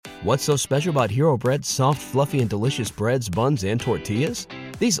What's so special about Hero Bread's soft, fluffy, and delicious breads, buns, and tortillas?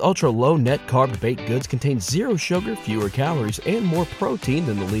 These ultra-low net-carb baked goods contain zero sugar, fewer calories, and more protein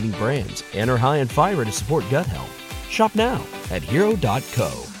than the leading brands, and are high in fiber to support gut health. Shop now at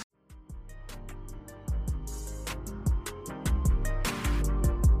Hero.co.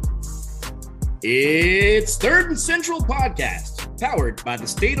 It's Third and Central Podcast, powered by the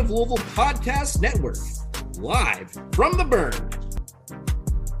State of Louisville Podcast Network, live from the Burn.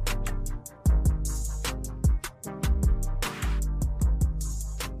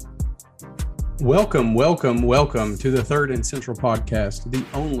 Welcome to the Third and Central Podcast, the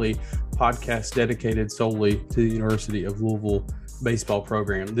only podcast dedicated solely to the University of Louisville baseball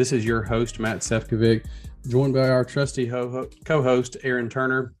program. This is your host, Matt Sefcovic, joined by our trusty co-host, Aaron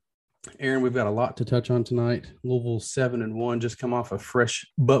Turner. Aaron, we've got a lot to touch on tonight. Louisville 7-1, just come off a fresh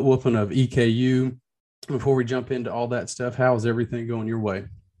butt whooping of EKU. Before we jump into all that stuff, how's everything going your way?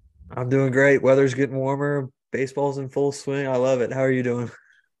 I'm doing great. Weather's getting warmer. Baseball's in full swing. I love it. How are you doing?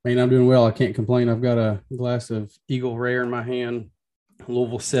 Man, I'm doing well. I can't complain. I've got a glass of Eagle Rare in my hand.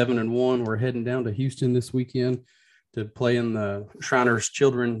 Louisville 7-1. We're heading down to Houston this weekend to play in the Shriners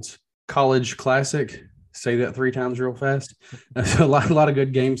Children's College Classic. Say that 3 times real fast. A lot of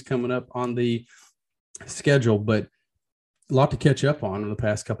good games coming up on the schedule, but a lot to catch up on in the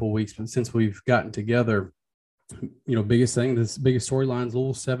past couple of weeks. But since we've gotten together, biggest storyline is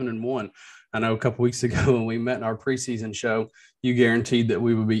Louisville 7-1. I know a couple weeks ago when we met in our preseason show, you guaranteed that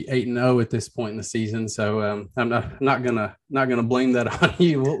we would be 8-0 at this point in the season. So I'm not gonna blame that on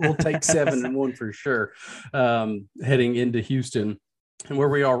you. We'll take 7-1 for sure. Heading into Houston, and where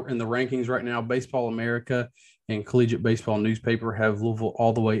we are in the rankings right now, Baseball America and Collegiate Baseball Newspaper have Louisville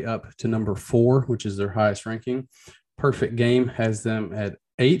all the way up to number 4, which is their highest ranking. Perfect Game has them at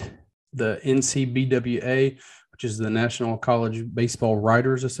 8. The NCBWA, which is the National College Baseball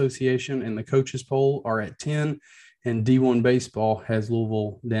Writers Association, and the coaches poll are at 10, and D1 Baseball has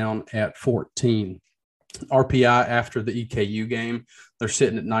Louisville down at 14. RPI after the EKU game, they're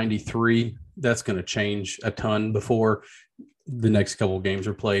sitting at 93. That's going to change a ton before the next couple of games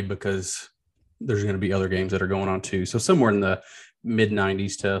are played because there's going to be other games that are going on too. So somewhere in the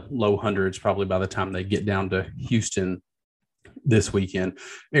mid-90s to low hundreds probably by the time they get down to Houston this weekend.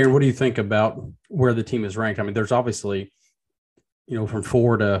 Aaron, what do you think about where the team is ranked? I mean, there's obviously, from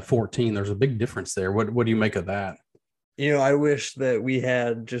 4 to 14, there's a big difference there. What do you make of that? I wish that we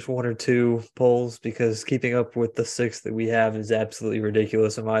had just 1 or 2 polls because keeping up with the 6 that we have is absolutely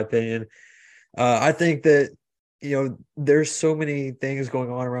ridiculous, in my opinion. I think that, there's so many things going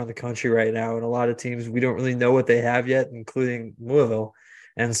on around the country right now, and a lot of teams, we don't really know what they have yet, including Louisville.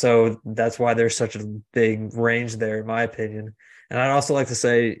 And so that's why there's such a big range there, in my opinion. And I'd also like to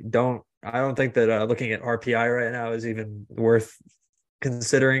say, I don't think that looking at RPI right now is even worth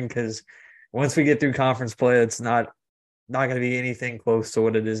considering, because once we get through conference play, it's not going to be anything close to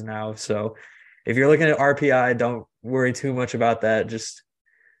what it is now. So if you're looking at RPI, don't worry too much about that. Just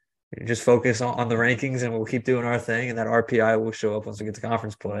focus on the rankings, and we'll keep doing our thing, and that RPI will show up once we get to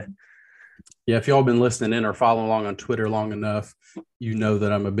conference play. Yeah, if y'all been listening in or following along on Twitter long enough, you know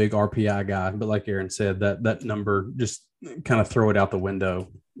that I'm a big RPI guy. But like Aaron said, that number, just kind of throw it out the window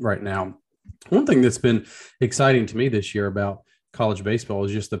right now. One thing that's been exciting to me this year about college baseball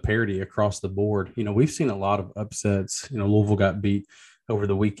is just the parity across the board. We've seen a lot of upsets. Louisville got beat over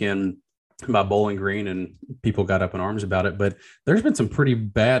the weekend by Bowling Green, and people got up in arms about it. But there's been some pretty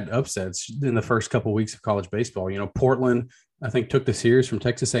bad upsets in the first couple of weeks of college baseball. Portland, I think, took the series from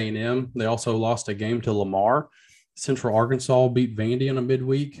Texas A&M. They also lost a game to Lamar. Central Arkansas beat Vandy in a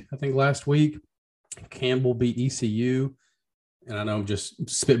midweek, I think, last week. Campbell beat ECU. And I know I'm just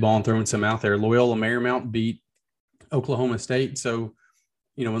spitballing, throwing some out there. Loyola Marymount beat Oklahoma State. So,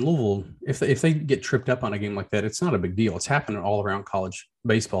 in Louisville, if they get tripped up on a game like that, it's not a big deal. It's happening all around college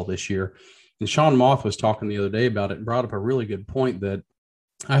baseball this year. And Sean Moth was talking the other day about it and brought up a really good point that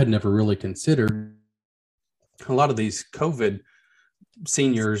I had never really considered. A lot of these COVID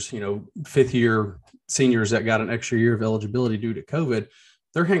seniors, fifth-year seniors that got an extra year of eligibility due to COVID,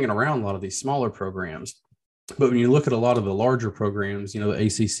 they're hanging around a lot of these smaller programs. But when you look at a lot of the larger programs, the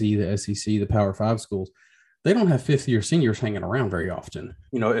ACC, the SEC, the Power 5 schools, they don't have fifth-year seniors hanging around very often.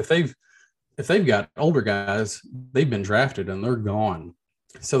 If they've got older guys, they've been drafted and they're gone.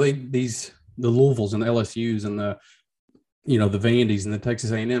 So the Louisvilles and the LSUs and the Vandys and the Texas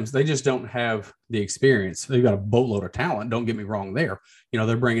A&Ms, they just don't have the experience. They've got a boatload of talent. Don't get me wrong there.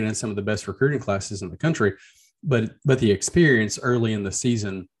 They're bringing in some of the best recruiting classes in the country, but the experience early in the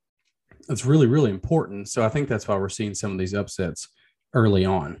season, it's really, really important. So I think that's why we're seeing some of these upsets early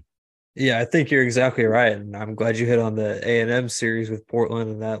on. Yeah, I think you're exactly right, and I'm glad you hit on the A&M series with Portland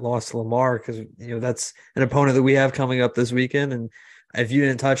and that loss to Lamar because that's an opponent that we have coming up this weekend. And if you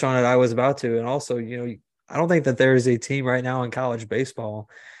didn't touch on it, I was about to. And also, I don't think that there is a team right now in college baseball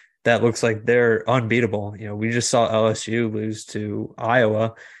that looks like they're unbeatable. We just saw LSU lose to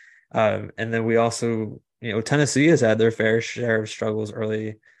Iowa, and then we also, Tennessee has had their fair share of struggles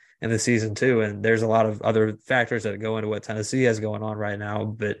early in the season too, and there's a lot of other factors that go into what Tennessee has going on right now,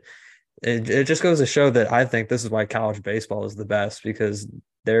 but. It just goes to show that I think this is why college baseball is the best because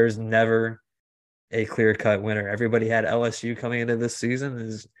there's never a clear cut winner. Everybody had LSU coming into this season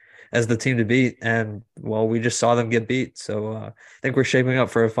as the team to beat, and well, we just saw them get beat. So I think we're shaping up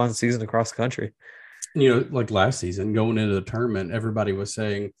for a fun season across the country. Like last season, going into the tournament, everybody was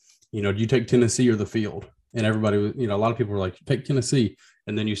saying, do you take Tennessee or the field? And everybody was, a lot of people were like, take Tennessee.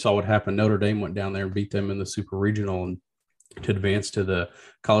 And then you saw what happened. Notre Dame went down there and beat them in the Super Regional and to advance to the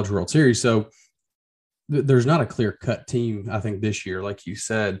College World Series. So there's not a clear cut team, I think, this year, like you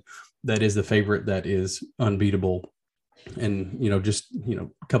said, that is the favorite, that is unbeatable. And,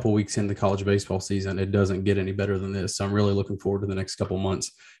 a couple weeks into college baseball season, it doesn't get any better than this. So I'm really looking forward to the next couple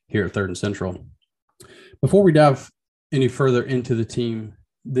months here at Third and Central. Before we dive any further into the team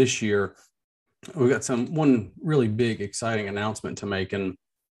this year, we've got one really big, exciting announcement to make. And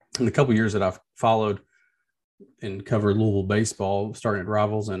in the couple years that I've followed and covered Louisville baseball, starting at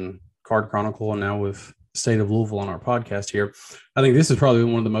Rivals and Card Chronicle, and now with State of Louisville on our podcast here, I think this is probably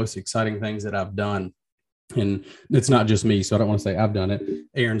one of the most exciting things that I've done. And it's not just me, so I don't want to say I've done it.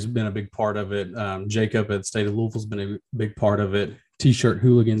 Aaron's been a big part of it. Jacob at State of Louisville's been a big part of it. T-shirt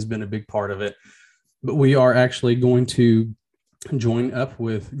Hooligan's been a big part of it. But we are actually going to join up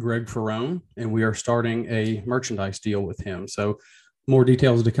with Greg Ferrone, and we are starting a merchandise deal with him. So more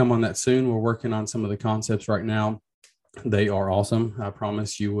details to come on that soon. We're working on some of the concepts right now. They are awesome. I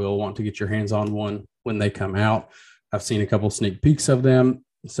promise you will want to get your hands on one when they come out. I've seen a couple sneak peeks of them,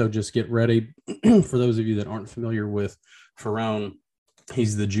 so just get ready. For those of you that aren't familiar with Ferrone,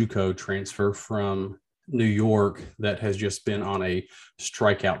 he's the JUCO transfer from New York that has just been on a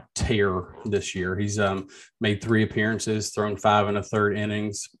strikeout tear this year. He's made 3 appearances, thrown 5 1/3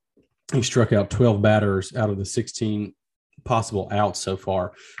 innings. He struck out 12 batters out of the 16 possible outs so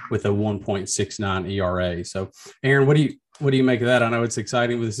far with a 1.69 ERA. So, Aaron, what do you make of that? I know it's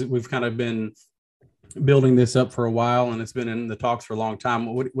exciting. We've kind of been building this up for a while, and it's been in the talks for a long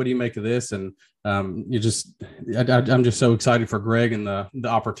time. What do you make of this? And I'm just so excited for Greg and the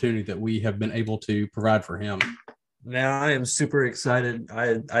opportunity that we have been able to provide for him. Man, I am super excited.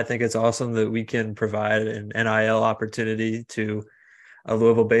 I think it's awesome that we can provide an NIL opportunity to a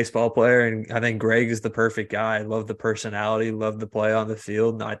Louisville baseball player. And I think Greg is the perfect guy. I love the personality, love the play on the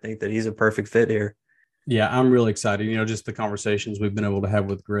field. And I think that he's a perfect fit here. Yeah, I'm really excited. Just the conversations we've been able to have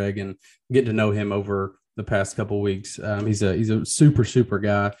with Greg and get to know him over the past couple of weeks. He's a super, super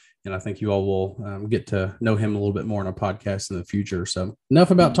guy. And I think you all will get to know him a little bit more in a podcast in the future. So enough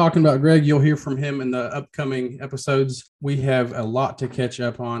about talking about Greg. You'll hear from him in the upcoming episodes. We have a lot to catch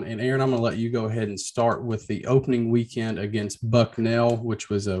up on. And Aaron, I'm going to let you go ahead and start with the opening weekend against Bucknell, which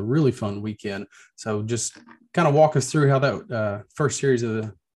was a really fun weekend. So just kind of walk us through how that first series of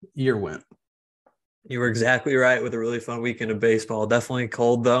the year went. You were exactly right with a really fun weekend of baseball. Definitely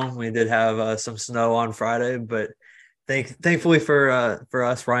cold though. We did have some snow on Friday, but thankfully for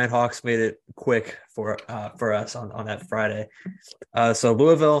us, Ryan Hawks made it quick for us on that Friday. So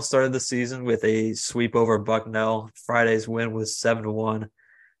Louisville started the season with a sweep over Bucknell. Friday's win was 7-1,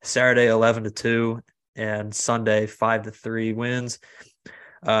 Saturday 11-2, and Sunday 5-3 wins.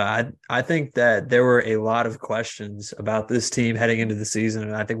 I think that there were a lot of questions about this team heading into the season,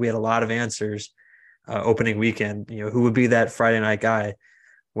 and I think we had a lot of answers. Opening weekend, who would be that Friday night guy?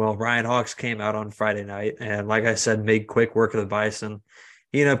 Well, Ryan Hawks came out on Friday night and, like I said, made quick work of the Bison.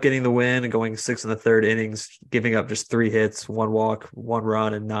 He ended up getting the win and going 6 1/3 innings, giving up just 3 hits, 1 walk, 1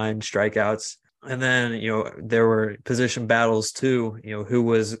 run, and 9 strikeouts. And then, there were position battles too. Who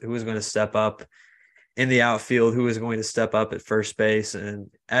was going to step up in the outfield, who was going to step up at first base. And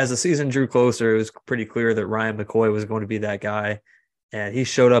as the season drew closer, it was pretty clear that Ryan McCoy was going to be that guy. And he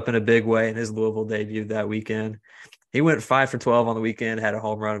showed up in a big way in his Louisville debut that weekend. He went 5 for 12 on the weekend, had a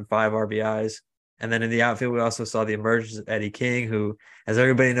home run and 5 RBIs. And then in the outfield, we also saw the emergence of Eddie King, who, as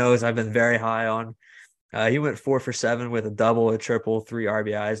everybody knows, I've been very high on. He went 4 for 7 with a double, a triple, 3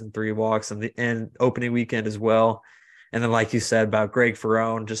 RBIs, and 3 walks in the opening weekend as well. And then, like you said about Greg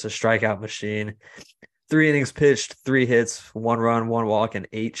Ferrone, just a strikeout machine. 3 innings pitched, 3 hits, 1 run, 1 walk, and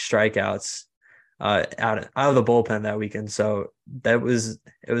 8 strikeouts. Out of the bullpen that weekend. So it was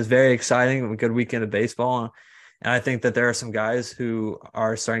very exciting, a good weekend of baseball. And I think that there are some guys who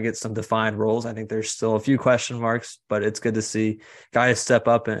are starting to get some defined roles. I think there's still a few question marks, but it's good to see guys step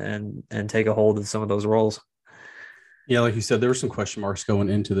up and take a hold of some of those roles. Yeah, like you said, there were some question marks going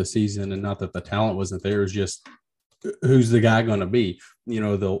into the season, and not that the talent wasn't there. It was just who's the guy going to be?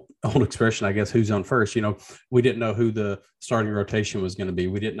 The old expression, I guess, who's on first. We didn't know who the starting rotation was going to be.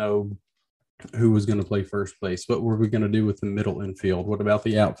 We didn't know who was going to play first place. What were we going to do with the middle infield? What about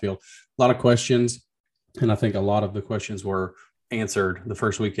the outfield? A lot of questions. And I think a lot of the questions were answered the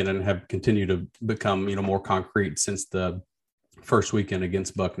first weekend and have continued to become, more concrete since the first weekend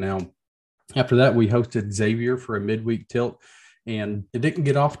against Bucknell. After that, we hosted Xavier for a midweek tilt, and it didn't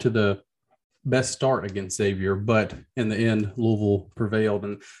get off to the best start against Xavier, but in the end, Louisville prevailed.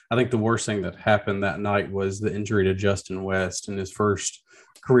 And I think the worst thing that happened that night was the injury to Justin West in his first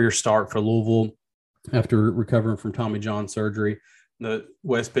career start for Louisville after recovering from Tommy John surgery. The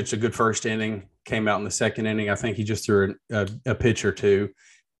West pitched a good first inning, came out in the second inning. I think he just threw a pitch or two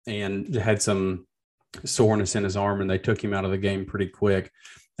and had some soreness in his arm, and they took him out of the game pretty quick.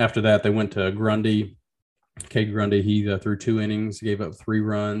 After that, they went to Grundy. Cade Grundy, he threw 2 innings, gave up 3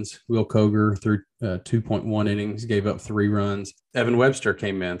 runs. Will Koger threw 2.1 innings, gave up 3 runs. Evan Webster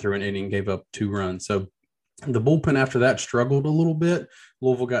came in, threw an inning, gave up 2 runs. So the bullpen after that struggled a little bit.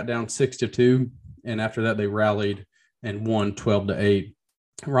 Louisville got down 6-2, and after that they rallied and won 12-8.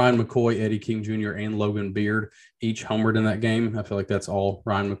 Ryan McCoy, Eddie King Jr., and Logan Beard each homered in that game. I feel like that's all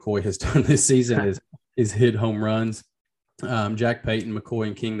Ryan McCoy has done this season is hit home runs. Jack Payton, McCoy,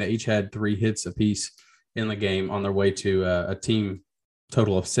 and King, they each had 3 hits apiece in the game on their way to a team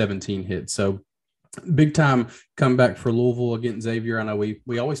total of 17 hits. So big time comeback for Louisville against Xavier. I know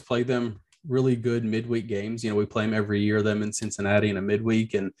we always play them really good midweek games. We play them every year, them in Cincinnati in a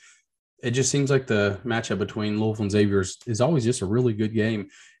midweek, and it just seems like the matchup between Louisville and Xavier is always just a really good game.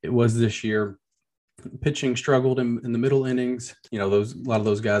 It was this year. Pitching struggled in the middle innings. A lot of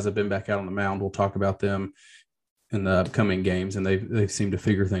those guys have been back out on the mound. We'll talk about them in the upcoming games, and they seem to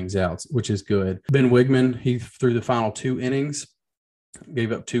figure things out, which is good. Ben Wigman, he threw the final 2 innings,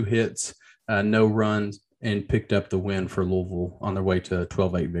 gave up 2 hits, no runs, and picked up the win for Louisville on their way to a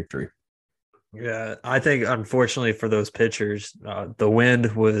 12-8 victory. Yeah, I think unfortunately for those pitchers, the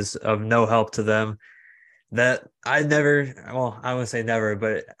wind was of no help to them. That I wouldn't say never,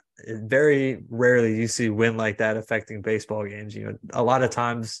 but very rarely you see wind like that affecting baseball games. A lot of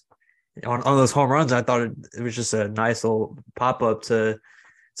times on those home runs, I thought it was just a nice little pop up to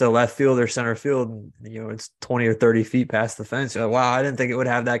left field or center field. It's 20 or 30 feet past the fence. You're like, wow, I didn't think it would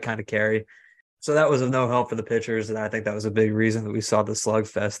have that kind of carry. So that was of no help for the pitchers, and I think that was a big reason that we saw the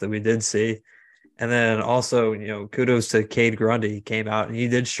slugfest that we did see. And then also, kudos to Cade Grundy. He came out and he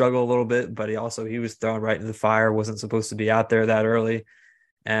did struggle a little bit, but he was thrown right into the fire, wasn't supposed to be out there that early.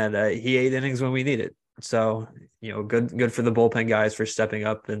 And he 8 innings when we needed. So, good for the bullpen guys for stepping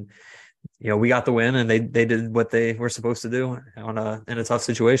up. And, we got the win, and they did what they were supposed to do in a tough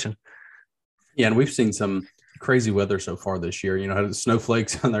situation. Yeah, and we've seen some crazy weather so far this year. Had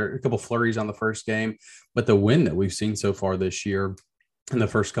snowflakes on there, a couple flurries on the first game, but the wind that we've seen so far this year in the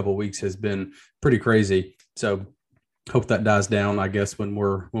first couple of weeks has been pretty crazy. So hope that dies down, I guess, when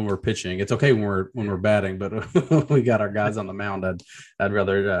we're pitching. It's okay when we're batting, but we got our guys on the mound. I'd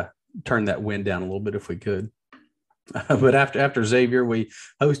rather turn that wind down a little bit if we could. But after Xavier, we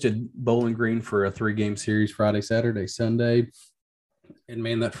hosted Bowling Green for a 3-game series, Friday, Saturday, Sunday. And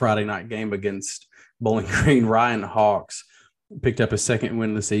man, that Friday night game against Bowling Green, Ryan Hawks picked up his second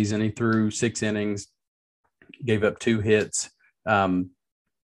win of the season. He threw 6 innings, gave up 2 hits,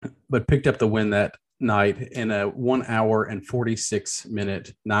 but picked up the win that night in a 1 hour and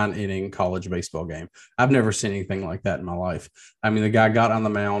 46-minute 9-inning college baseball game. I've never seen anything like that in my life. I mean, the guy got on the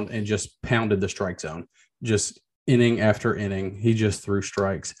mound and just pounded the strike zone, just inning after inning. He just threw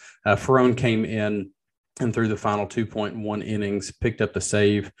strikes. Ferrone came in and threw the final 2.1 innings, picked up the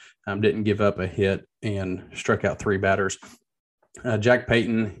save, didn't give up a hit, and struck out 3 batters. Jack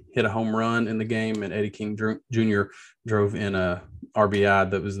Payton hit a home run in the game, and Eddie King Jr. drove in a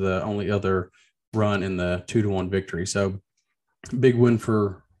RBI that was the only other run in the 2-1 victory. So big win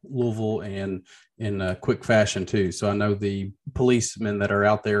for Louisville, and in a quick fashion too. So I know the policemen that are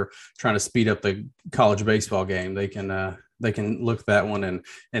out there trying to speed up the college baseball game, they can look at that one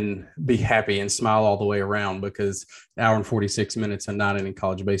and be happy and smile all the way around, because an hour and 46 minutes and 9-inning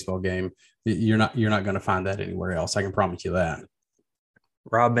college baseball game, you're not going to find that anywhere else. I can promise you that.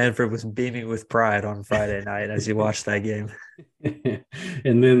 Rob Manfred was beaming with pride on Friday night as he watched that game.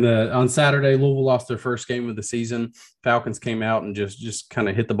 And then on Saturday, Louisville lost their first game of the season. Falcons came out and just kind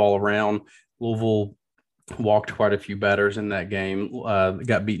of hit the ball around. Louisville walked quite a few batters in that game.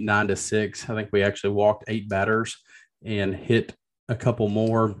 Got beat 9-6. I think we actually walked 8 batters and hit a couple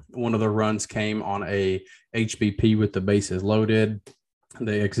more. One of the runs came on a HBP with the bases loaded.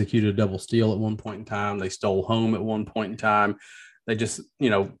 They executed a double steal at one point in time. They stole home at one point in time. They just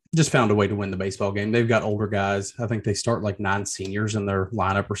found a way to win the baseball game. They've got older guys. I think they start like 9 seniors in their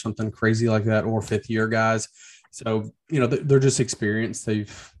lineup or something crazy like that, or 5th-year guys. So, they're just experienced.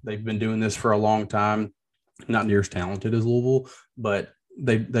 They've been doing this for a long time. Not near as talented as Louisville, but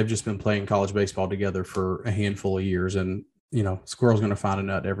they've just been playing college baseball together for a handful of years. And, squirrel's going to find a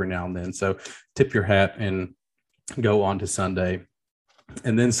nut every now and then. So tip your hat and go on to Sunday.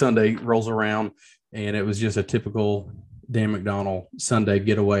 And then Sunday rolls around, and it was just a typical Dan McDonnell Sunday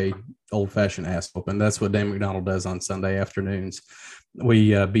getaway, old-fashioned ass whooping. That's what Dan McDonnell does on Sunday afternoons.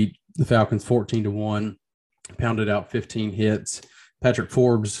 We beat the Falcons 14-1, pounded out 15 hits. Patrick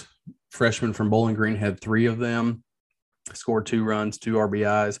Forbes, freshman from Bowling Green, had 3 of them, scored 2 runs, 2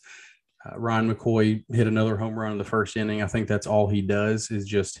 RBIs. Ryan McCoy hit another home run in the first inning. I think that's all he does is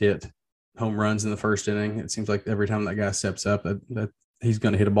just hit home runs in the first inning. It seems like every time that guy steps up, that he's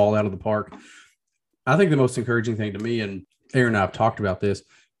going to hit a ball out of the park. I think the most encouraging thing to me, and Aaron and I have talked about this,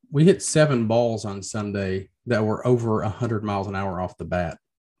 we hit 7 balls on Sunday that were over 100 miles an hour off the bat.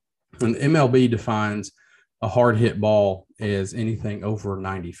 And MLB defines a hard hit ball as anything over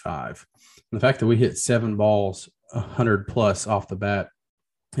 95. And the fact that we hit 7 balls 100 plus off the bat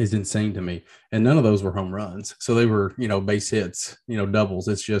is insane to me. And none of those were home runs. So they were, base hits, doubles.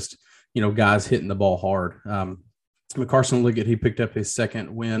 It's just, guys hitting the ball hard. Carson Liggett, he picked up his 2nd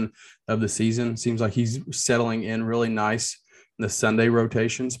win of the season. Seems like he's settling in really nice in the Sunday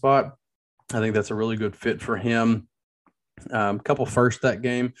rotation spot. I think that's a really good fit for him. Couple first that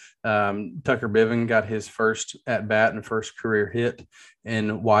game. Tucker Biven got his first at bat and first career hit.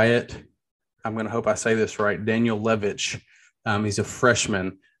 And Wyatt, I'm going to hope I say this right, Daniel Levitch, he's a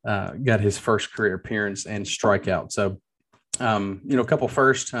freshman, got his first career appearance and strikeout. So, a couple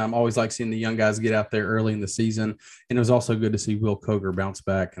first. Always like seeing the young guys get out there early in the season. And it was also good to see Will Koger bounce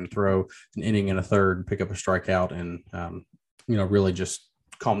back and throw an inning and a third, pick up a strikeout, and, really just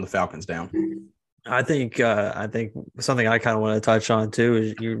calm the Falcons down. I think something I kind of want to touch on too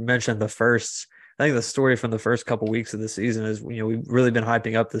is you mentioned the firsts. I think the story from the first couple weeks of the season is, we've really been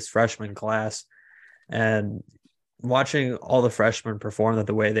hyping up this freshman class, and watching all the freshmen perform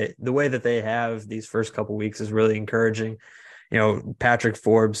the way that they have these first couple weeks is really encouraging. Patrick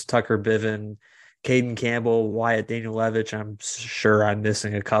Forbes, Tucker Biven, Caden Campbell, Wyatt Daniel Levitch. I'm sure I'm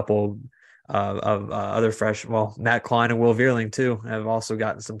missing a couple of other freshmen. Well, Matt Klein and Will Vierling too have also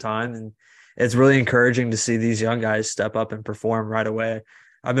gotten some time, and it's really encouraging to see these young guys step up and perform right away.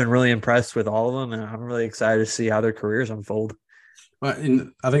 I've been really impressed with all of them, and I'm really excited to see how their careers unfold. Well,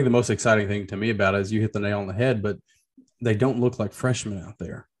 and I think the most exciting thing to me about it is you hit the nail on the head, but they don't look like freshmen out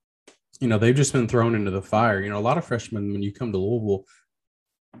there. They've just been thrown into the fire. A lot of freshmen, when you come to Louisville,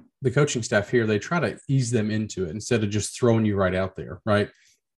 the coaching staff here, they try to ease them into it instead of just throwing you right out there, right?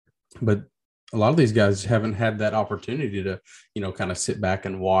 But a lot of these guys haven't had that opportunity to, kind of sit back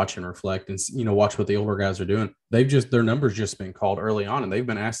and watch and reflect and, watch what the older guys are doing. Their numbers just been called early on, and they've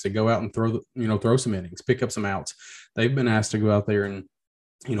been asked to go out and throw some innings, pick up some outs. They've been asked to go out there and,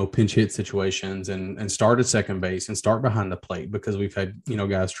 pinch hit situations and start at second base and start behind the plate because we've had,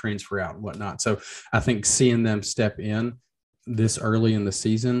 guys transfer out and whatnot. So I think seeing them step in this early in the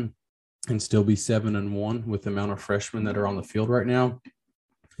season and still be 7-1 with the amount of freshmen that are on the field right now,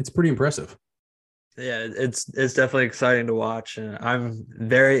 it's pretty impressive. Yeah, it's definitely exciting to watch, and I'm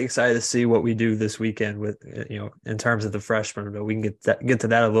very excited to see what we do this weekend with, in terms of the freshmen, but we can get to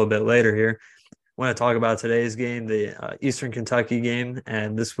that a little bit later here. I want to talk about today's game, the Eastern Kentucky game,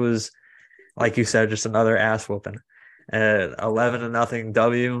 and this was, like you said, just another ass whooping. 11-0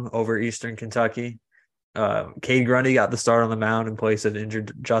 W over Eastern Kentucky. Cade Grundy got the start on the mound in place of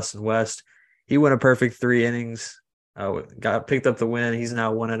injured Justin West. He went a perfect 3 innings, picked up the win. He's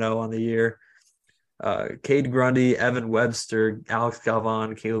now 1-0 on the year. Cade Grundy, Evan Webster, Alex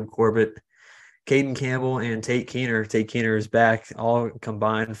Galvan, Caleb Corbett, Caden Campbell, and Tate Keener. Tate Keener is back, all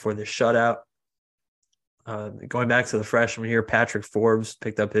combined for the shutout. Going back to the freshman here, Patrick Forbes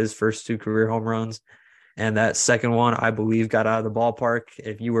picked up his first 2 career home runs, and that second one, I believe, got out of the ballpark.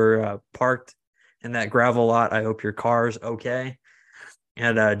 If you were parked in that gravel lot, I hope your car's okay.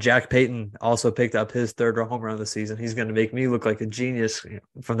 And Jack Payton also picked up his 3rd home run of the season. He's going to make me look like a genius.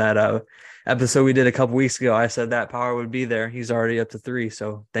 From that episode we did a couple weeks ago, I said that power would be there. He's already up to 3,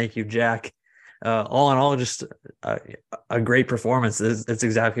 so thank you, Jack. All in all, just a great performance. It's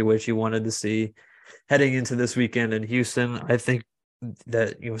exactly what you wanted to see heading into this weekend in Houston. I think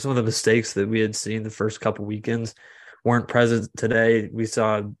that some of the mistakes that we had seen the first couple weekends weren't present today. We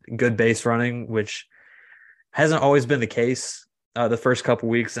saw good base running, which hasn't always been the case the first couple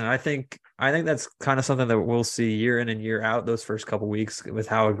weeks, and I think that's kind of something that we'll see year in and year out. Those first couple weeks with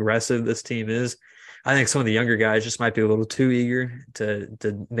how aggressive this team is, I think some of the younger guys just might be a little too eager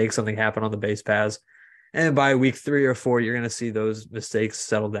to make something happen on the base paths. And by week 3 or 4, you're going to see those mistakes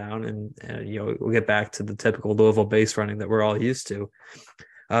settle down, and we'll get back to the typical Louisville base running that we're all used to.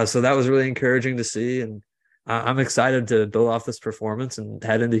 So that was really encouraging to see, and I'm excited to build off this performance and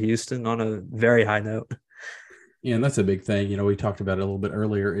head into Houston on a very high note. Yeah, and that's a big thing. We talked about it a little bit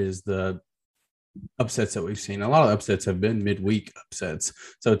earlier, is the upsets that we've seen. A lot of upsets have been midweek upsets.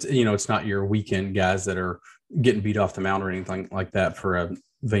 So it's not your weekend guys that are getting beat off the mound or anything like that for a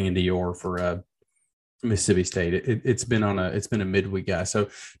Vandy or for a Mississippi State. It's been a midweek guy. So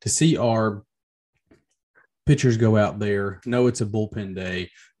to see our pitchers go out there, know it's a bullpen day,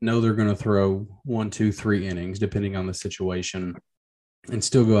 know they're going to throw 1, 2, 3 innings, depending on the situation, and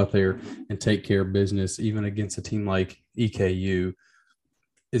still go out there and take care of business, even against a team like EKU,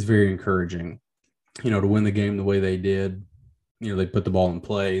 is very encouraging. To win the game the way they did, they put the ball in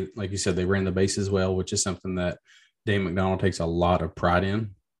play. Like you said, they ran the bases well, which is something that Dane McDonald takes a lot of pride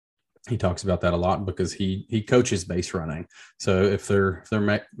in. He talks about that a lot because he coaches base running. So if they're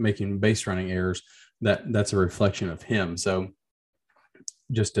making base running errors, that's a reflection of him. So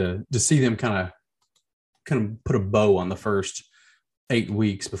just to see them kind of put a bow on the first 8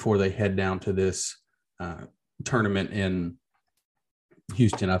 weeks before they head down to this tournament in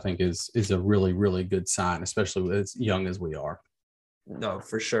Houston, I think is a really, really good sign, especially as young as we are. No,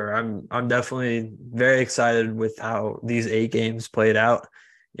 for sure. I'm definitely very excited with how these 8 games played out.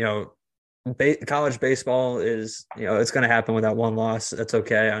 College baseball is, it's going to happen without one loss. That's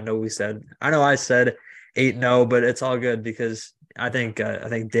okay. I know I said 8-0, but it's all good because I think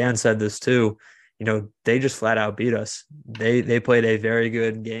Dan said this too. They just flat out beat us. They played a very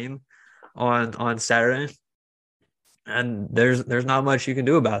good game on Saturday, and there's not much you can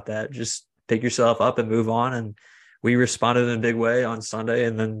do about that. Just pick yourself up and move on. And we responded in a big way on Sunday,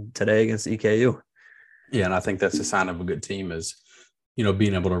 and then today against EKU. Yeah, and I think that's a sign of a good team is,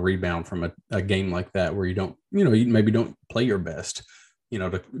 being able to rebound from a game like that where you don't, you maybe don't play your best,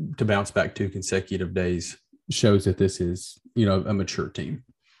 to bounce back 2 consecutive days shows that this is, a mature team.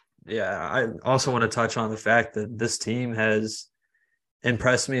 Yeah, I also want to touch on the fact that this team has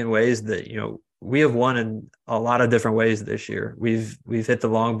impressed me in ways that, we have won in a lot of different ways this year. We've hit the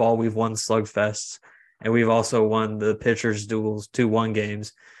long ball, we've won slugfests, and we've also won the pitchers duels 2-1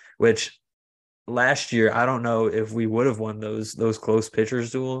 games, which last year, I don't know if we would have won those close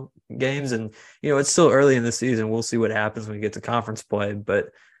pitchers duel games. And, it's still early in the season. We'll see what happens when we get to conference play. But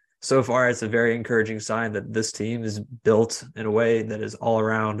so far, it's a very encouraging sign that this team is built in a way that is all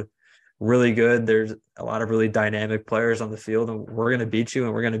around really good. There's a lot of really dynamic players on the field, and we're going to beat you,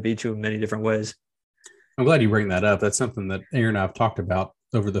 and we're going to beat you in many different ways. I'm glad you bring that up. That's something that Aaron and I have talked about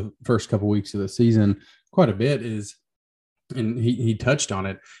over the first couple of weeks of the season quite a bit is, and he touched on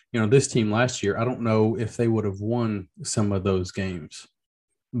it, this team last year, I don't know if they would have won some of those games,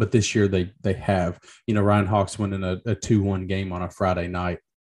 but this year they have. Ryan Hawks winning a 2-1 game on a Friday night.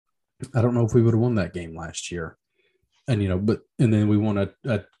 I don't know if we would have won that game last year. And, and then we won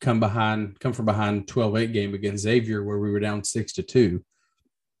a come from behind 12-8 game against Xavier where we were down 6-2.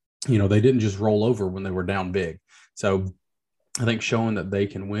 They didn't just roll over when they were down big. So I think showing that they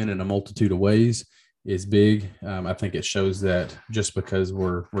can win in a multitude of ways is big. I think it shows that just because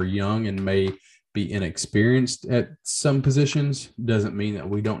we're young and may be inexperienced at some positions doesn't mean that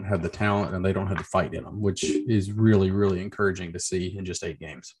we don't have the talent and they don't have the fight in them, which is really, really encouraging to see in just 8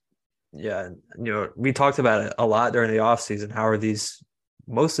 games. Yeah. We talked about it a lot during the offseason. How are these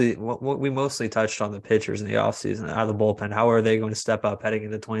we mostly touched on the pitchers in the offseason out of the bullpen. How are they going to step up heading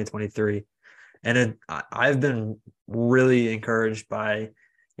into 2023? And I've been really encouraged by,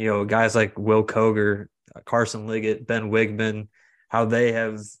 guys like Will Koger, Carson Liggett, Ben Wigman, how they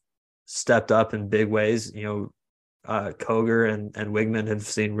have stepped up in big ways. Koger and Wigman have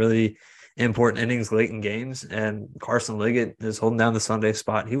seen really important innings late in games, and Carson Liggett is holding down the Sunday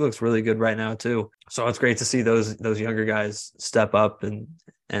spot. He looks really good right now too. So it's great to see those younger guys step up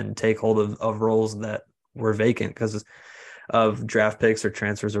and take hold of roles that were vacant because of draft picks or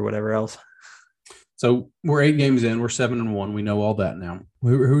transfers or whatever else. So we're 8 games in, we're 7-1. We know all that now.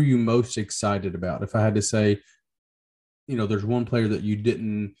 Who are you most excited about? If I had to say, there's one player that you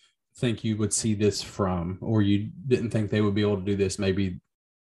didn't think you would see this from, or you didn't think they would be able to do this maybe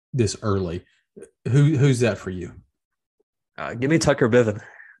this early, who's that for you? Give me Tucker Biven.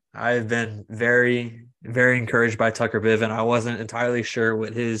 I've been very, very encouraged by Tucker Biven. I wasn't entirely sure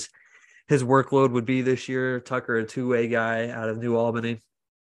what his workload would be this year. Tucker, a two-way guy out of New Albany.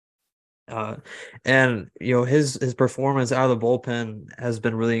 And his performance out of the bullpen has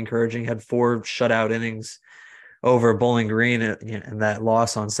been really encouraging. Had 4 shutout innings over Bowling Green and that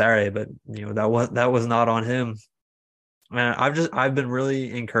loss on Saturday, but that was not on him. And I've been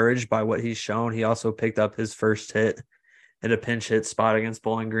really encouraged by what he's shown. He also picked up his first hit in a pinch hit spot against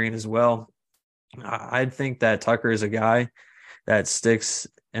Bowling Green as well. I think that Tucker is a guy that sticks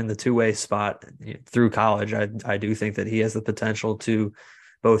in the two-way spot through college. I do think that he has the potential to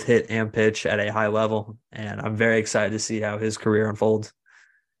both hit and pitch at a high level, and I'm very excited to see how his career unfolds.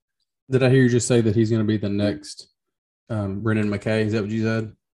 Did I hear you just say that he's going to be the next Brendan McKay? Is that what you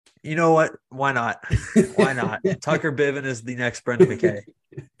said? You know what? Why not? Why not? Tucker Biven is the next Brendan McKay.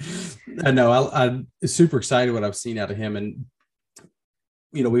 I know. I'm super excited what I've seen out of him. And,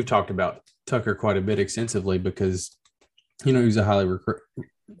 we've talked about Tucker quite a bit extensively because, he's a highly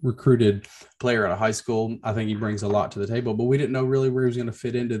recruited player out of high school. I think he brings a lot to the table, but we didn't know really where he was going to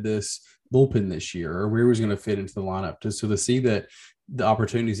fit into this bullpen this year or where he was going to fit into the lineup. So to see that the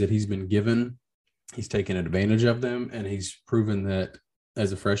opportunities that he's been given, he's taken advantage of them, and he's proven that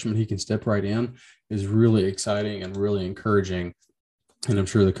as a freshman he can step right in is really exciting and really encouraging. And I'm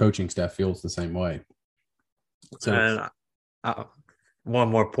sure the coaching staff feels the same way. So one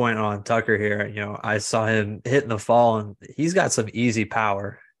more point on Tucker here. I saw him hit in the fall, and he's got some easy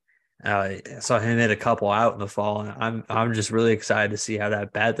power. I saw him hit a couple out in the fall, and I'm just really excited to see how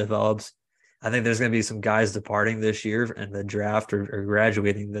that bat develops. I think there's going to be some guys departing this year in the draft or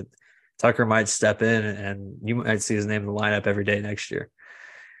graduating that Tucker might step in, and you might see his name in the lineup every day next year.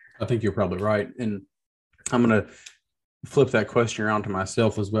 I think you're probably right. And I'm going to flip that question around to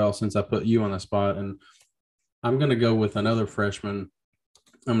myself as well, since I put you on the spot. And I'm going to go with another freshman.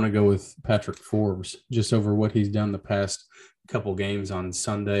 I'm going to go with Patrick Forbes, just over what he's done the past couple games on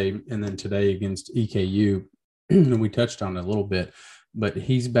Sunday and then today against EKU. And we touched on it a little bit, but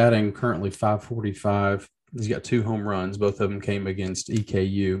he's batting currently .545. He's got 2 home runs. Both of them came against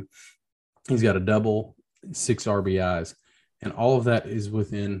EKU. He's got a double, 6 RBIs, and all of that is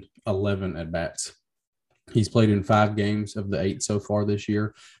within 11 at-bats. He's played in 5 games of the 8 so far this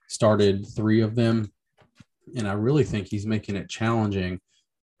year, started 3 of them, and I really think he's making it challenging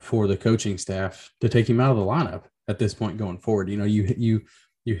for the coaching staff to take him out of the lineup at this point going forward. You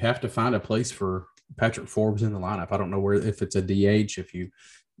have to find a place for Patrick Forbes in the lineup. I don't know if it's a DH, if you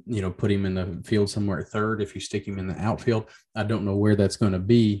put him in the field somewhere at third, if you stick him in the outfield. I don't know where that's going to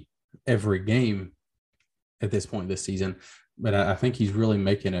be every game at this point this season, but I think he's really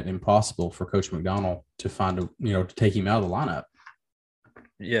making it impossible for Coach McDonald to to take him out of the lineup.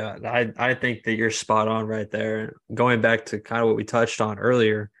 Yeah, I think that you're spot on right there. Going back to kind of what we touched on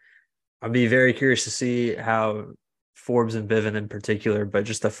earlier, I'd be very curious to see how Forbes and Biven in particular, but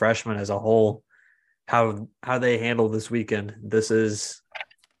just the freshmen as a whole, how they handle this weekend. This is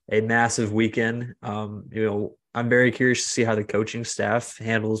a massive weekend. I'm very curious to see how the coaching staff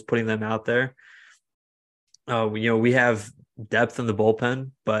handles putting them out there. We have depth in the bullpen,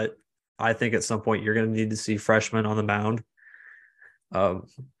 but I think at some point you're going to need to see freshmen on the mound. How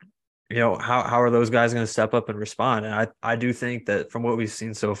are those guys going to step up and respond? And I do think that from what we've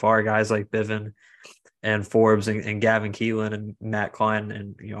seen so far, guys like Biven and Forbes and Gavin Keelan and Matt Klein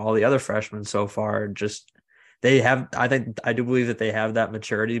and all the other freshmen so far, I do believe that they have that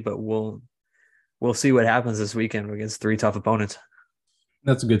maturity, but we'll see what happens this weekend against 3 tough opponents.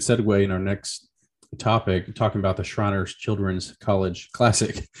 That's a good segue in our next topic, talking about the Shriners Children's College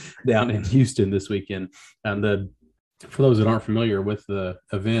Classic down in Houston this weekend. And for those that aren't familiar with the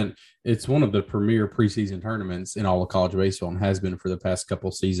event, it's one of the premier preseason tournaments in all of college baseball and has been for the past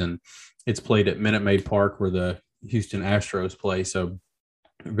couple seasons. It's played at Minute Maid Park where the Houston Astros play. So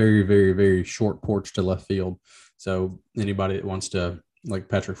very, very, very short porch to left field. So anybody that wants to, like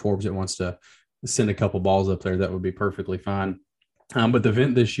Patrick Forbes, that wants to send a couple balls up there, that would be perfectly fine. But the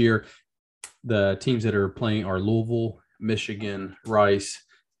event this year, the teams that are playing are Louisville, Michigan, Rice,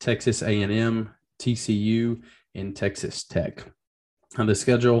 Texas A&M, TCU, and Texas Tech. On the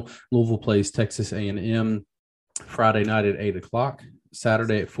schedule, Louisville plays Texas A&M Friday night at 8 o'clock.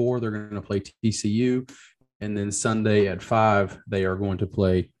 Saturday at 4, they're going to play TCU. And then Sunday at 5, they are going to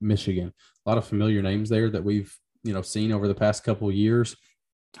play Michigan. A lot of familiar names there that we've seen over the past couple of years.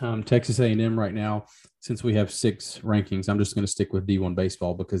 Texas A&M right now, since we have 6 rankings, I'm just going to stick with D1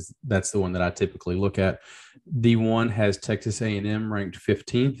 baseball because that's the one that I typically look at. D1 has Texas A&M ranked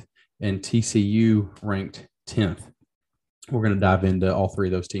 15th and TCU ranked 10th. We're going to dive into all 3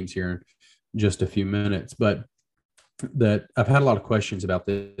 of those teams here in just a few minutes. But that I've had a lot of questions about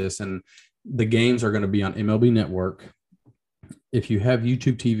this, and the games are going to be on MLB Network. If you have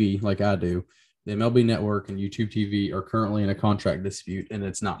YouTube TV like I do, the MLB Network and YouTube TV are currently in a contract dispute, and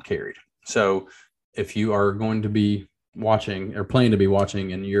it's not carried. So if you are going to be watching or planning to be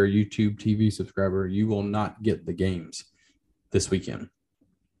watching and you're a YouTube TV subscriber, you will not get the games this weekend.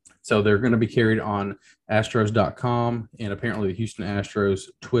 So they're going to be carried on Astros.com, and apparently the Houston Astros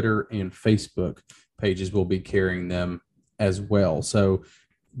Twitter and Facebook pages will be carrying them as well. So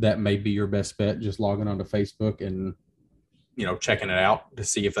that may be your best bet, just logging onto Facebook and, checking it out to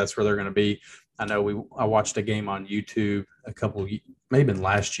see if that's where they're going to be. I know I watched a game on YouTube maybe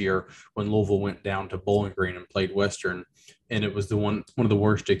last year when Louisville went down to Bowling Green and played Western, and it was one of the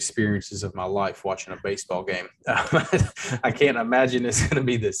worst experiences of my life watching a baseball game. I can't imagine it's going to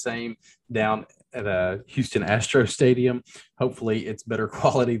be the same down at a Houston Astros stadium. Hopefully it's better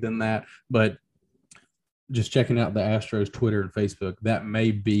quality than that, but just checking out the Astros Twitter and Facebook, that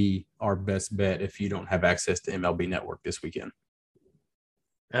may be our best bet if you don't have access to MLB Network this weekend.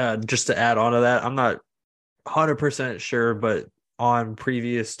 Just to add on to that, I'm not 100% sure, but on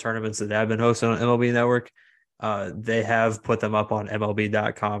previous tournaments that have been hosted on MLB Network, they have put them up on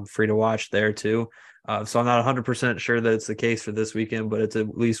MLB.com free to watch there too. So I'm not 100% sure that it's the case for this weekend, but it's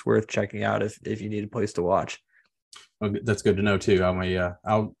at least worth checking out if you need a place to watch. Well, that's good to know too. I'm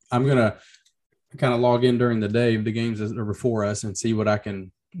gonna kind of log in during the day of the games that are before us and see what I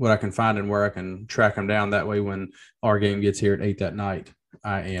can find and where I can track them down. That way, when our game gets here at 8 that night,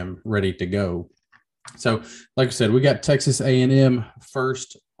 I am ready to go. So, like I said, we got Texas A&M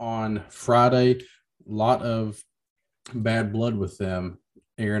first on Friday. A lot of bad blood with them.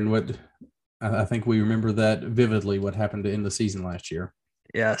 Aaron, I think we remember that vividly. What happened to end the season last year?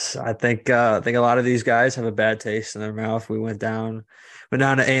 Yes, I think a lot of these guys have a bad taste in their mouth. We went down to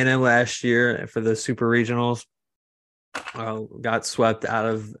A&M last year for the Super Regionals. Got swept out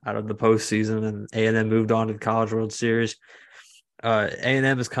of the postseason, and A&M moved on to the College World Series.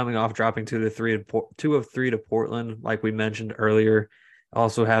 A&M is coming off dropping 2 of 3 to Portland, like we mentioned earlier.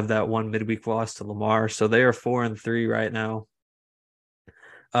 Also have that one midweek loss to Lamar, so they are 4-3 right now.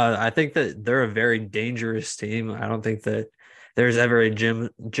 I think that they're a very dangerous team. I don't think that there's ever a Jim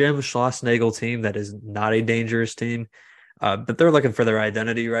Schlossnagle team that is not a dangerous team, but they're looking for their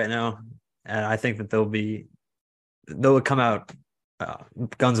identity right now, and I think that they'll come out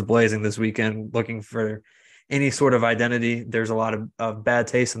guns blazing this weekend, looking for any sort of identity. There's a lot of bad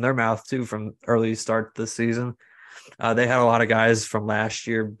taste in their mouth too from early start this season. They had a lot of guys from last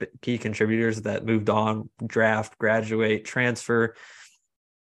year, key contributors that moved on, draft, graduate, transfer.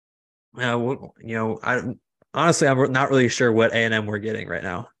 Honestly, I'm not really sure what A&M we're getting right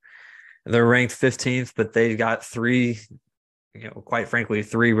now. They're ranked 15th, but they got quite frankly,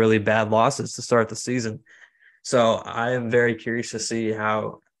 3 really bad losses to start the season. So I am very curious to see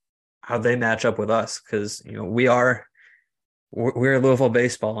how they match up with us, because we're Louisville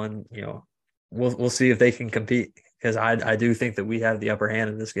baseball, and we'll see if they can compete, because I do think that we have the upper hand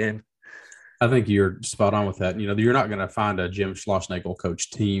in this game. I think you're spot on with that. You're not going to find a Jim Schlossnagle coach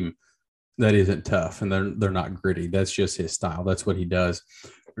team that isn't tough, and they're not gritty. That's just his style. That's what he does.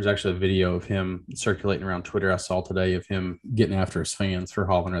 There's actually a video of him circulating around Twitter I saw today of him getting after his fans for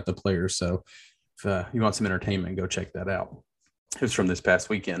hollering at the players. So if you want some entertainment, go check that out. It was from this past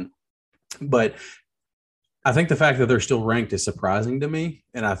weekend. But I think the fact that they're still ranked is surprising to me,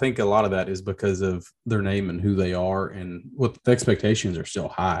 and I think a lot of that is because of their name and who they are, and what the expectations are still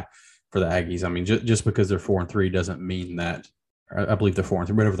high for the Aggies. I mean, just because they're 4-3 doesn't mean that. I believe they're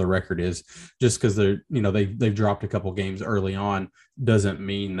 4-3, whatever the record is. Just because they've dropped a couple games early on doesn't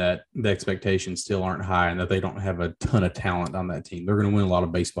mean that the expectations still aren't high and that they don't have a ton of talent on that team. They're going to win a lot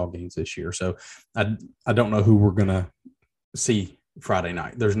of baseball games this year. So I don't know who we're going to see Friday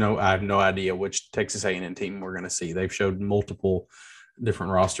night. I have no idea which Texas A&M team we're going to see. They've showed multiple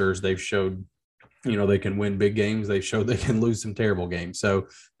different rosters. They've showed they can win big games. They showed they can lose some terrible games. So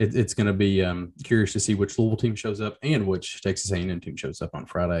it's going to be curious to see which Louisville team shows up and which Texas A&M team shows up on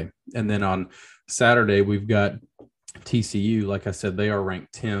Friday. And then on Saturday, we've got TCU. Like I said, they are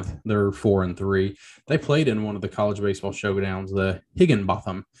ranked 10th. They're 4-3. They played in one of the college baseball showdowns, the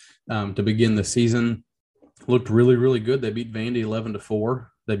Higginbotham, to begin the season. Looked really, really good. They beat Vandy 11-4.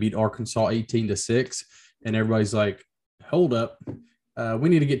 They beat Arkansas 18-6. And everybody's like, hold up. We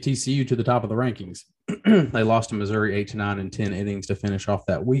need to get TCU to the top of the rankings. They lost to Missouri 8-9 in 10 innings to finish off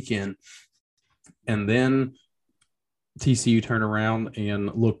that weekend. And then TCU turned around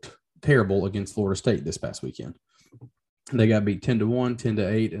and looked terrible against Florida State this past weekend. They got beat 10-1,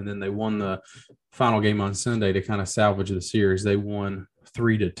 10-8, and then they won the final game on Sunday to kind of salvage the series. They won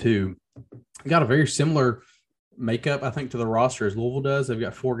 3-2. Got a very similar makeup, I think, to the roster as Louisville does. They've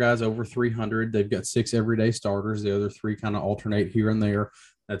got 4 guys over 300. They've got 6 everyday starters. The other 3 kind of alternate here and there.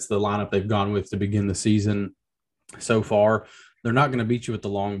 That's the lineup they've gone with to begin the season so far. They're not going to beat you with the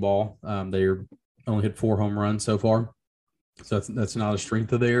long ball. They're only hit 4 home runs so far. So that's not a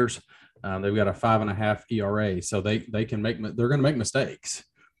strength of theirs. They've got a 5.5 ERA. So they're going to make mistakes.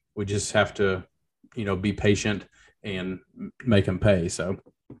 We just have to, be patient and make them pay. So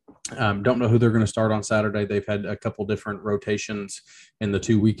don't know who they're going to start on Saturday. They've had a couple different rotations in the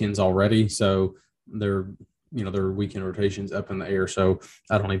 2 weekends already. So their weekend rotations up in the air. So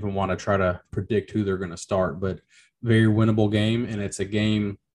I don't even want to try to predict who they're going to start, but very winnable game. And it's a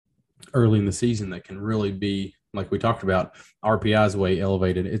game early in the season that can really be, like we talked about, RPI's way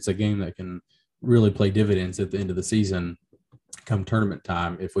elevated. It's a game that can really play dividends at the end of the season come tournament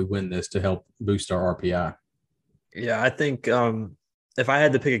time if we win this to help boost our RPI. Yeah, I think if I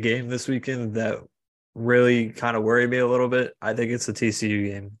had to pick a game this weekend that really kind of worried me a little bit, I think it's the TCU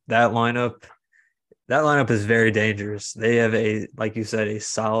game. That lineup is very dangerous. They have like you said, a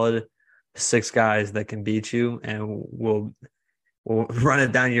solid 6 guys that can beat you and will run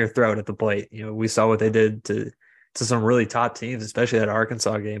it down your throat at the plate. We saw what they did to some really top teams, especially that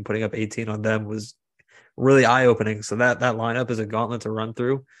Arkansas game. Putting up 18 on them was really eye-opening. So that lineup is a gauntlet to run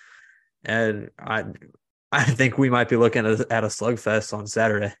through. And I think we might be looking at a slugfest on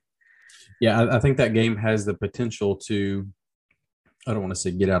Saturday. Yeah, I think that game has the potential to, I don't want to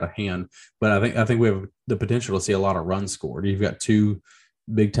say get out of hand, but I think we have the potential to see a lot of runs scored. You've got 2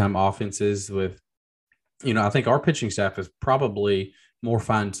 big-time offenses with, I think our pitching staff is probably more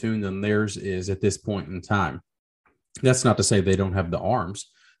fine-tuned than theirs is at this point in time. That's not to say they don't have the arms.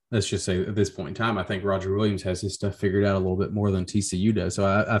 Let's just say at this point in time, I think Roger Williams has his stuff figured out a little bit more than TCU does. So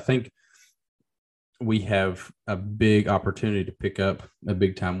I think we have a big opportunity to pick up a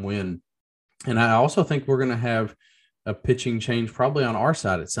big-time win. And I also think we're going to have a pitching change probably on our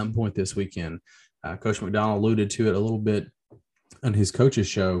side at some point this weekend. Coach McDonald alluded to it a little bit on his coach's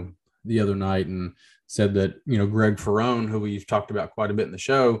show the other night and said that, Greg Ferrone, who we've talked about quite a bit in the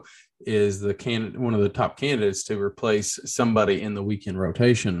show, is one of the top candidates to replace somebody in the weekend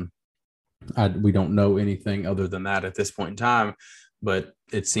rotation. We don't know anything other than that at this point in time, but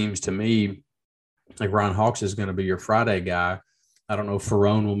it seems to me like Ryan Hawks is going to be your Friday guy. I don't know if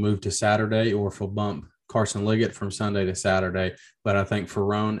Ferrone will move to Saturday or if he'll bump Carson Liggett from Sunday to Saturday, but I think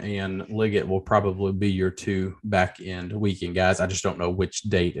Ferrone and Liggett will probably be your 2 back-end weekend guys. I just don't know which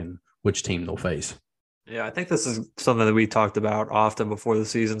date and which team they'll face. Yeah, I think this is something that we talked about often before the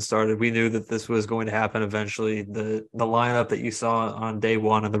season started. We knew that this was going to happen eventually. The lineup that you saw on day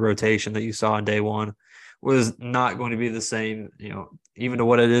one and the rotation that you saw on day one was not going to be the same, even to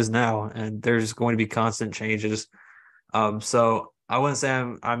what it is now. And there's going to be constant changes. So I wouldn't say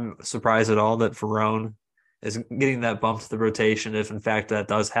I'm surprised at all that Ferrone is getting that bump to the rotation. If in fact that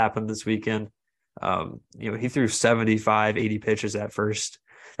does happen this weekend, he threw 75, 80 pitches that first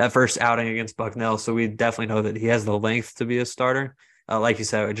outing against Bucknell. So we definitely know that he has the length to be a starter. Like you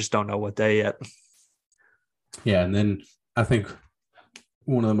said, I just don't know what day yet. Yeah. And then I think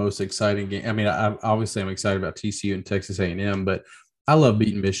one of the most exciting games, I'm excited about TCU and Texas A&M, but I love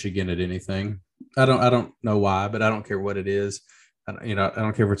beating Michigan at anything. I don't know why, but I don't care what it is. I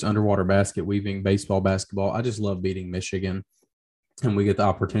don't care if it's underwater basket weaving, baseball, basketball. I just love beating Michigan, and we get the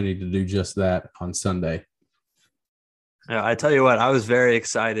opportunity to do just that on Sunday. Yeah, I tell you what, I was very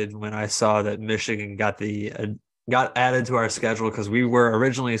excited when I saw that Michigan got added to our schedule because we were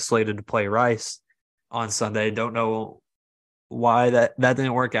originally slated to play Rice on Sunday. Don't know why that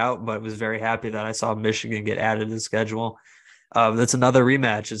didn't work out, but was very happy that I saw Michigan get added to the schedule. That's another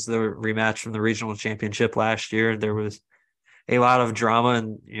rematch. It's the rematch from the regional championship last year. There was a lot of drama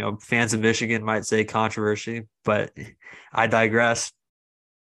and, fans of Michigan might say controversy, but I digress.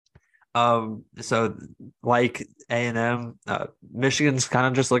 So like A&M, Michigan's kind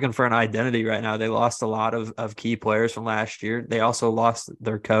of just looking for an identity right now. They lost a lot of key players from last year. They also lost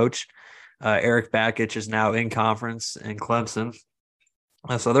their coach. Eric Bakich is now in conference in Clemson.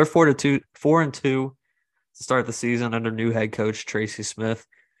 So they're 4-2 to start the season under new head coach Tracy Smith.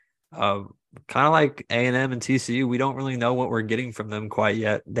 Kind of like A&M and TCU, we don't really know what we're getting from them quite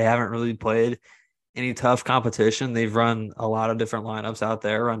yet. They haven't really played any tough competition. They've run a lot of different lineups out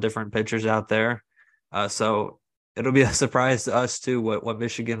there, run different pitchers out there. So it'll be a surprise to us too what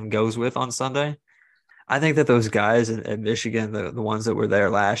Michigan goes with on Sunday. I think that those guys at Michigan, the ones that were there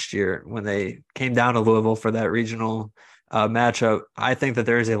last year when they came down to Louisville for that regional matchup, I think that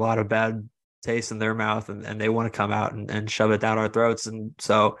there is a lot of bad taste in their mouth and they want to come out and shove it down our throats. And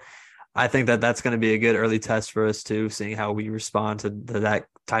so I think that that's going to be a good early test for us too, seeing how we respond to that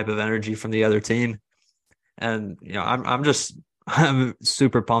type of energy from the other team. And I'm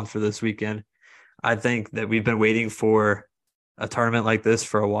super pumped for this weekend. I think that we've been waiting for a tournament like this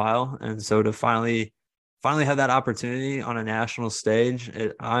for a while, and so to finally have that opportunity on a national stage,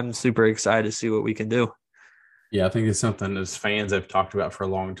 I'm super excited to see what we can do. Yeah, I think it's something as fans have talked about for a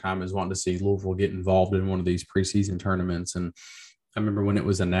long time is wanting to see Louisville get involved in one of these preseason tournaments. And I remember when it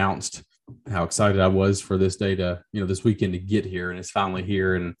was announced how excited I was for this day to, this weekend to get here, and it's finally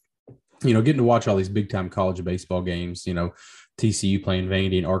here. And, getting to watch all these big time college baseball games, TCU playing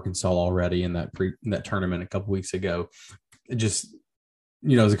Vandy and Arkansas already in that tournament a couple weeks ago. It just,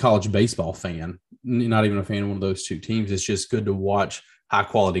 as a college baseball fan, not even a fan of one of those two teams, it's just good to watch high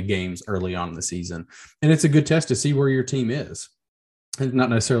quality games early on in the season. And it's a good test to see where your team is. And not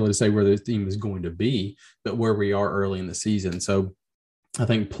necessarily to say where the team is going to be, but where we are early in the season. So I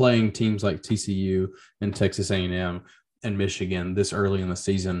think playing teams like TCU and Texas A&M and Michigan this early in the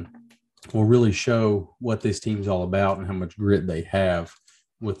season will really show what this team's all about and how much grit they have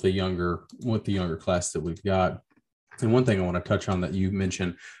with the younger class that we've got. And one thing I want to touch on that you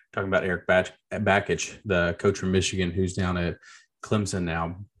mentioned, talking about Eric Bakich, the coach from Michigan, who's down at Clemson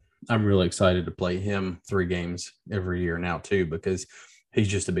now. I'm really excited to play him 3 games every year now too, because he's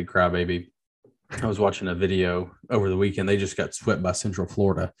just a big crybaby. I was watching a video over the weekend. They just got swept by Central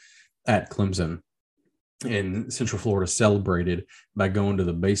Florida at Clemson, and Central Florida celebrated by going to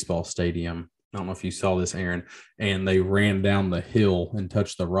the baseball stadium. I don't know if you saw this, Aaron, and they ran down the hill and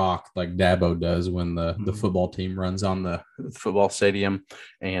touched the rock like Dabo does when the football team runs on the football stadium.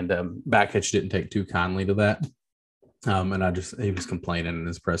 And Bakich didn't take too kindly to that. And he was complaining in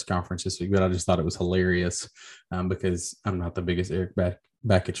his press conference this week, but I just thought it was hilarious because I'm not the biggest Eric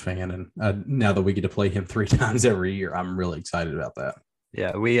Bakich fan. And now that we get to play him 3 times every year, I'm really excited about that.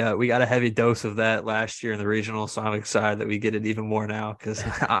 Yeah, we got a heavy dose of that last year in the regional, so I'm excited that we get it even more now because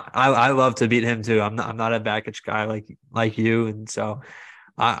I love to beat him too. I'm not a Bakich guy like you, and so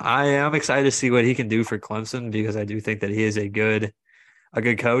I am excited to see what he can do for Clemson because I do think that he is a good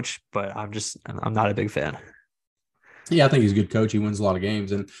coach, but I'm not a big fan. Yeah, I think he's a good coach. He wins a lot of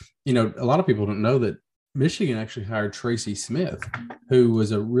games. And, a lot of people don't know that Michigan actually hired Tracy Smith, who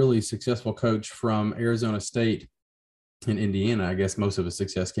was a really successful coach from Arizona State in Indiana. I guess most of his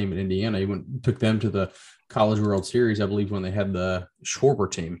success came in Indiana. He took them to the College World Series, I believe, when they had the Schwarber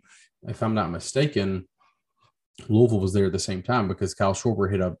team. If I'm not mistaken, Louisville was there at the same time because Kyle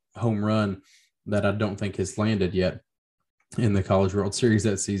Schwarber hit a home run that I don't think has landed yet in the College World Series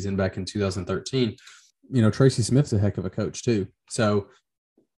that season back in 2013. Tracy Smith's a heck of a coach too. So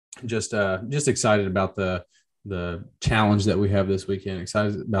just excited about the challenge that we have this weekend,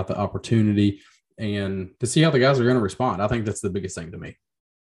 excited about the opportunity and to see how the guys are going to respond. I think that's the biggest thing to me.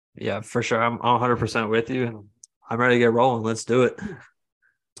 Yeah, for sure. I'm 100% with you and I'm ready to get rolling. Let's do it.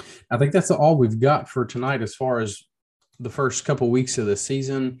 I think that's all we've got for tonight as far as the first couple of weeks of the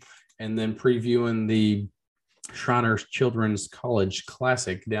season and then previewing the Shriners Children's College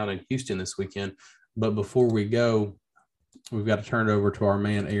Classic down in Houston this weekend. But before we go, we've got to turn it over to our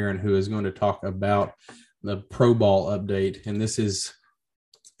man, Aaron, who is going to talk about the Pro Ball update. And this is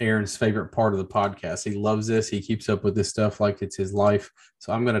Aaron's favorite part of the podcast. He loves this. He keeps up with this stuff like it's his life.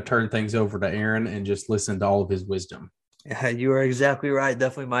 So I'm going to turn things over to Aaron and just listen to all of his wisdom. Yeah, you are exactly right.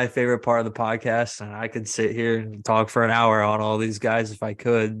 Definitely my favorite part of the podcast. And I could sit here and talk for an hour on all these guys if I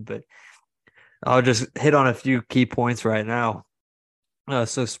could, but I'll just hit on a few key points right now.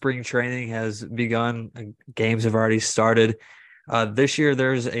 So spring training has begun. Games have already started. This year,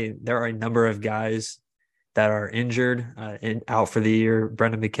 there are a number of guys that are injured and out for the year.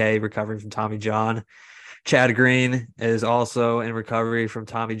 Brendan McKay recovering from Tommy John. Chad Green is also in recovery from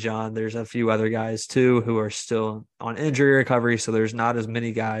Tommy John. There's a few other guys too who are still on injury recovery. So there's not as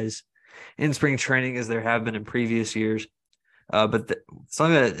many guys in spring training as there have been in previous years. But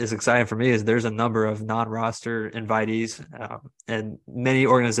something that is exciting for me is there's a number of non-roster invitees and many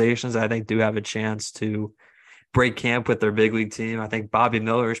organizations I think do have a chance to break camp with their big league team. I think Bobby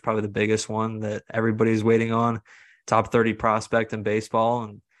Miller is probably the biggest one that everybody's waiting on, top 30 prospect in baseball.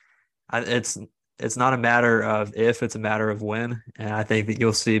 And it's not a matter of if, it's a matter of when. And I think that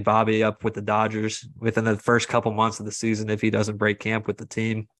you'll see Bobby up with the Dodgers within the first couple months of the season if he doesn't break camp with the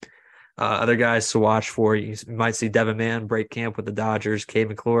team. Other guys to watch for, you might see Devin Mann break camp with the Dodgers. Kay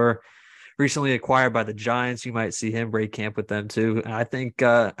McClure, recently acquired by the Giants, you might see him break camp with them too. And I think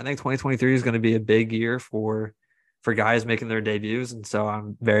 2023 is going to be a big year for guys making their debuts, and so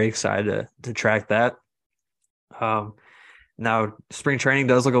I'm very excited to track that. Now, spring training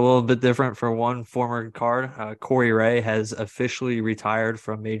does look a little bit different for one former Card. Corey Ray has officially retired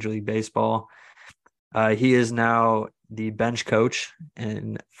from Major League Baseball. He is now the bench coach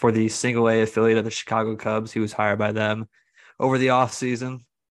and for the single A affiliate of the Chicago Cubs. He was hired by them over the offseason.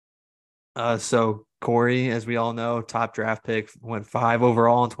 So Corey, as we all know, top draft pick, went 5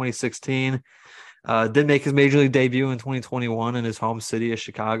 overall in 2016. Did make his major league debut in 2021 in his home city of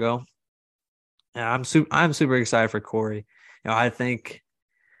Chicago. And I'm super excited for Corey. I think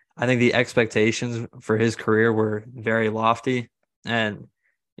the expectations for his career were very lofty, and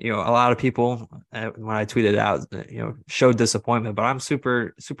a lot of people, when I tweeted out, showed disappointment. But I'm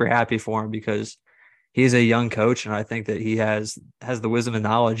super happy for him because he's a young coach, and I think that he has the wisdom and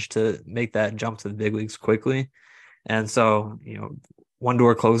knowledge to make that jump to the big leagues quickly. And so, one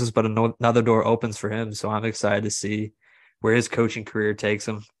door closes, but another door opens for him. So I'm excited to see where his coaching career takes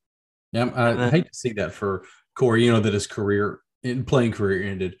him. Yeah, I hate to see that for Corey, that his playing career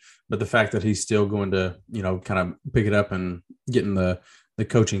ended, but the fact that he's still going to, kind of pick it up and get in the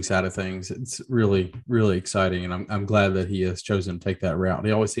coaching side of things, it's really, really exciting. And I'm glad that he has chosen to take that route.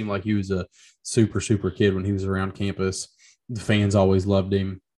 He always seemed like he was a super, super kid when he was around campus. The fans always loved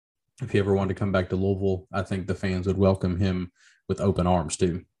him. If he ever wanted to come back to Louisville, I think the fans would welcome him with open arms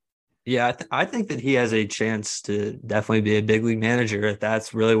too. Yeah, I think that he has a chance to definitely be a big league manager if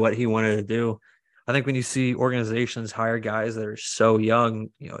that's really what he wanted to do. I think when you see organizations hire guys that are so young,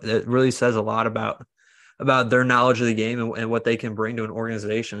 it really says a lot about their knowledge of the game and what they can bring to an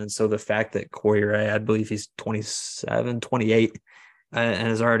organization. And so the fact that Corey Ray, I believe he's 27, 28, and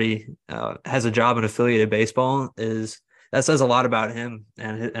is already has a job in affiliated baseball that says a lot about him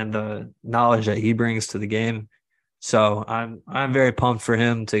and the knowledge that he brings to the game. So I'm very pumped for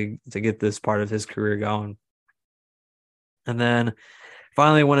him to get this part of his career going. And then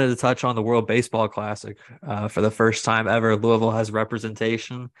finally wanted to touch on the World Baseball Classic. For the first time ever, Louisville has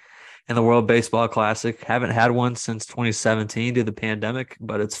representation in the World Baseball Classic. Haven't had one since 2017 due to the pandemic,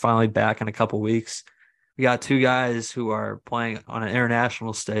 but it's finally back in a couple weeks. We got 2 guys who are playing on an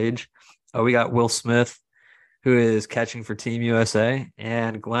international stage. We got Will Smith, who is catching for Team USA,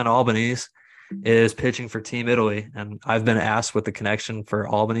 and Glenn Albanese is pitching for Team Italy. And I've been asked what the connection for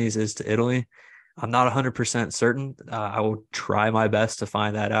Albanese is to Italy. I'm not 100% certain. I will try my best to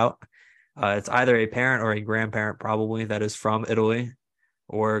find that out. It's either a parent or a grandparent probably that is from Italy,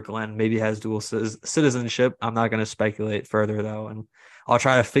 or Glenn maybe has dual citizenship. I'm not going to speculate further though. And I'll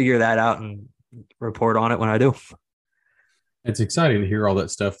try to figure that out and report on it when I do. It's exciting to hear all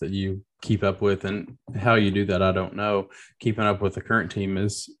that stuff that you keep up with, and how you do that, I don't know. Keeping up with the current team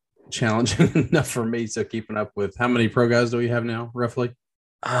is challenging enough for me. So keeping up with, how many pro guys do we have now, roughly?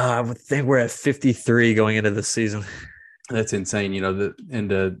 I would think we're at 53 going into this season. That's insane, and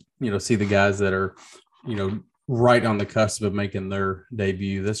to, see the guys that are, right on the cusp of making their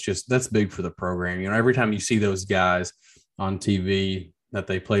debut. That's big for the program. Every time you see those guys on TV that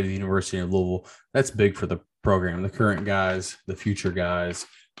they played at the University of Louisville, that's big for the program. The current guys, the future guys,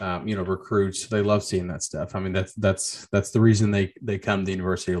 recruits, they love seeing that stuff. I mean, that's the reason they come to the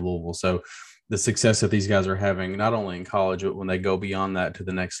University of Louisville. So the success that these guys are having, not only in college, but when they go beyond that to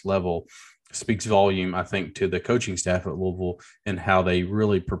the next level, speaks volume, I think, to the coaching staff at Louisville and how they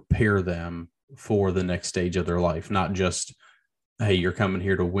really prepare them for the next stage of their life. Not just, hey, you're coming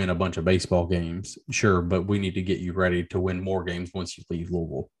here to win a bunch of baseball games. Sure, but we need to get you ready to win more games once you leave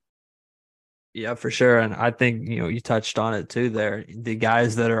Louisville. Yeah, for sure. And I think, you touched on it too there. The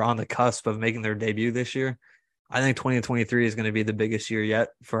guys that are on the cusp of making their debut this year, I think 2023 is going to be the biggest year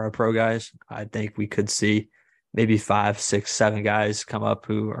yet for our pro guys. I think we could see maybe 5, 6, 7 guys come up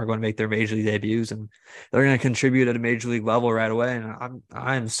who are going to make their major league debuts, and they're going to contribute at a major league level right away. And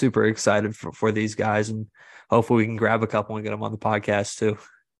I'm super excited for these guys, and hopefully we can grab a couple and get them on the podcast too.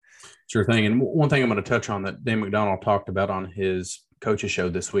 Sure thing. And one thing I'm going to touch on that Dan McDonnell talked about on his coaches show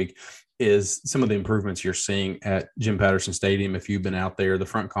this week is some of the improvements you're seeing at Jim Patterson Stadium. If you've been out there, the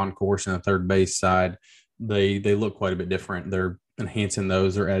front concourse and the third base side, they look quite a bit different. They're enhancing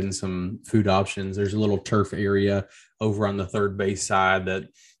those. They're adding some food options. There's a little turf area over on the third base side that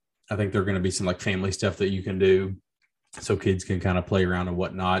I think they're going to be some like family stuff that you can do so kids can kind of play around and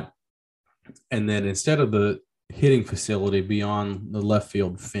whatnot. And then instead of the hitting facility beyond the left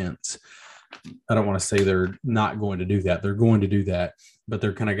field fence, I don't want to say they're not going to do that. They're going to do that, but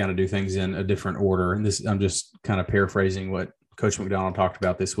they're kind of going to do things in a different order. And this, I'm just kind of paraphrasing what Coach McDonnell talked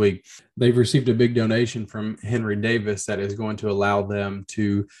about this week. They've received a big donation from Henry Davis that is going to allow them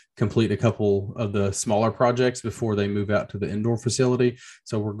to complete a couple of the smaller projects before they move out to the indoor facility.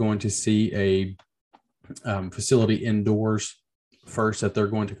 So we're going to see a facility indoors first that they're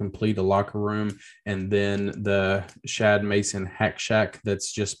going to complete, a locker room, and then the Shad Mason Hack Shack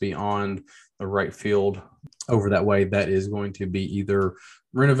that's just beyond a right field over that way that is going to be either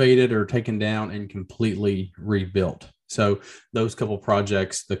renovated or taken down and completely rebuilt. So those couple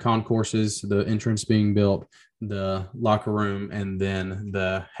projects, the concourses, the entrance being built, the locker room, and then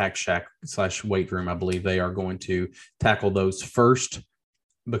the hack shack / weight room, I believe they are going to tackle those first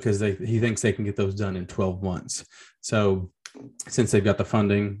because he thinks they can get those done in 12 months. So since they've got the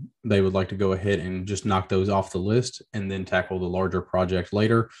funding, they would like to go ahead and just knock those off the list and then tackle the larger project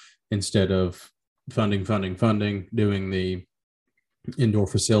later instead of funding, doing the indoor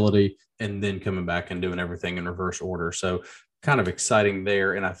facility, and then coming back and doing everything in reverse order. So kind of exciting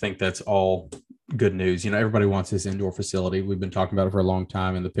there. And I think that's all good news. Everybody wants this indoor facility. We've been talking about it for a long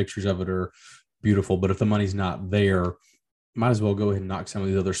time, and the pictures of it are beautiful. But if the money's not there, might as well go ahead and knock some of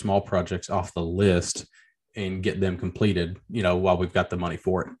these other small projects off the list and get them completed, while we've got the money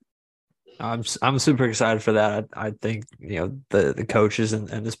for it. I'm super excited for that. I think, the coaches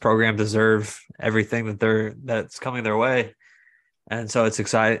and this program deserve everything that's coming their way. And so it's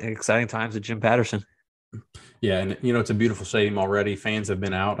exciting times at Jim Patterson. Yeah. And, it's a beautiful stadium already. Fans have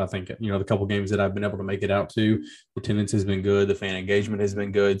been out. I think, the couple games that I've been able to make it out to, attendance has been good. The fan engagement has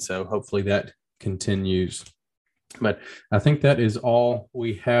been good. So hopefully that continues. But I think that is all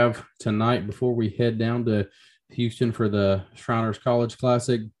we have tonight before we head down to Houston for the Shriners College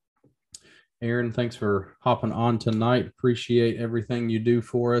Classic. Aaron, thanks for hopping on tonight. Appreciate everything you do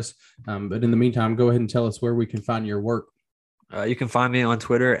for us. But in the meantime, go ahead and tell us where we can find your work. You can find me on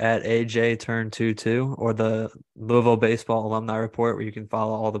Twitter at AJTurn22 or the Louisville Baseball Alumni Report, where you can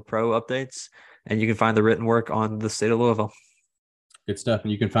follow all the pro updates, and you can find the written work on the state of Louisville. Good stuff.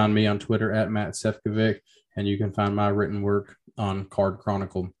 And you can find me on Twitter at Matt Sefcovic, and you can find my written work on Card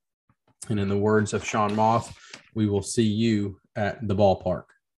Chronicle. And in the words of Sean Moth, we will see you at the ballpark.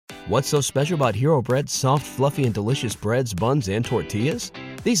 What's so special about Hero Bread's soft, fluffy, and delicious breads, buns, and tortillas?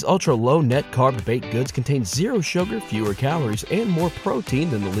 These ultra-low net-carb baked goods contain zero sugar, fewer calories, and more protein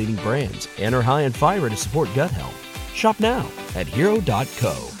than the leading brands, and are high in fiber to support gut health. Shop now at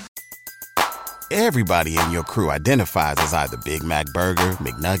Hero.co. Everybody in your crew identifies as either Big Mac Burger,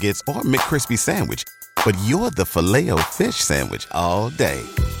 McNuggets, or McCrispy Sandwich. But you're the Filet-O-Fish Sandwich all day.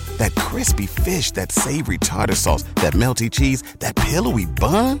 That crispy fish, that savory tartar sauce, that melty cheese, that pillowy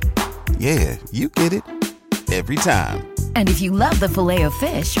bun. Yeah, you get it. Every time. And if you love the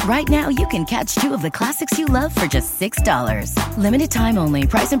Filet-O-Fish, right now you can catch two of the classics you love for just $6. Limited time only.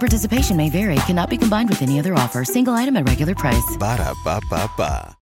 Price and participation may vary. Cannot be combined with any other offer. Single item at regular price. Ba-da-ba-ba-ba.